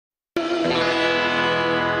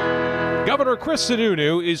Governor Chris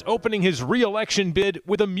Sununu is opening his re-election bid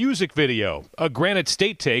with a music video, a Granite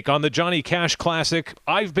State take on the Johnny Cash classic,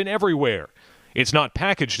 I've Been Everywhere. It's not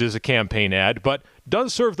packaged as a campaign ad, but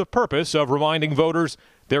does serve the purpose of reminding voters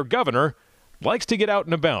their governor likes to get out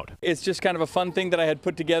and about. It's just kind of a fun thing that I had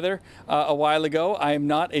put together a while ago. I am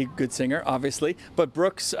not a good singer, obviously, but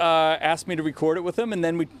Brooks asked me to record it with him, and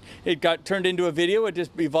then it got turned into a video. It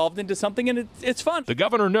just evolved into something, and it's fun. The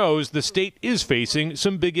governor knows the state is facing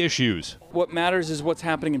some big issues. What matters is what's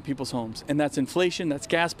happening in people's homes, and that's inflation, that's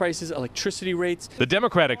gas prices, electricity rates. The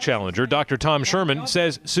Democratic challenger, Dr. Tom Sherman,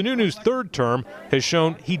 says Sununu's third term has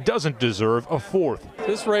shown he doesn't deserve a fourth.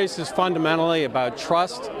 This race is fundamentally about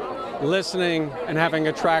trust, listening, and having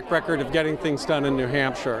a track record of getting things done in New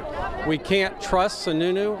Hampshire. We can't trust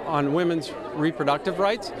Sununu on women's reproductive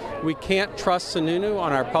rights. We can't trust Sununu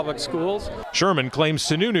on our public schools. Sherman claims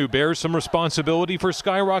Sununu bears some responsibility for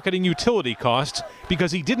skyrocketing utility costs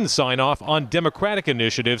because he didn't sign off on Democratic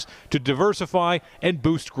initiatives to diversify and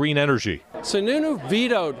boost green energy. Sununu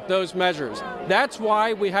vetoed those measures. That's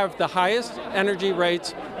why we have the highest energy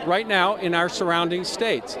rates right now in our surrounding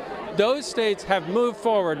states. Those states have moved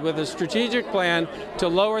forward with a strategic plan to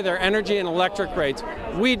lower their energy and electric rates.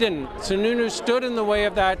 We didn't. Sununu stood in the way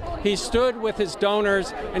of that. He stood with his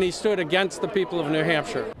donors, and he stood against the people of New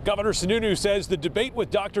Hampshire. Governor Sununu says the debate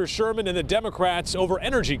with Dr. Sherman and the Democrats over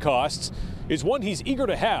energy costs is one he's eager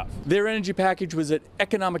to have. Their energy package was an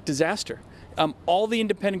economic disaster. All the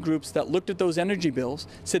independent groups that looked at those energy bills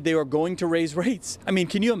said they were going to raise rates. I mean,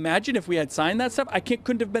 can you imagine if we had signed that stuff?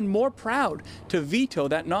 Couldn't have been more proud to veto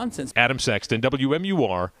that nonsense. Adam Sexton,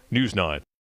 WMUR News 9.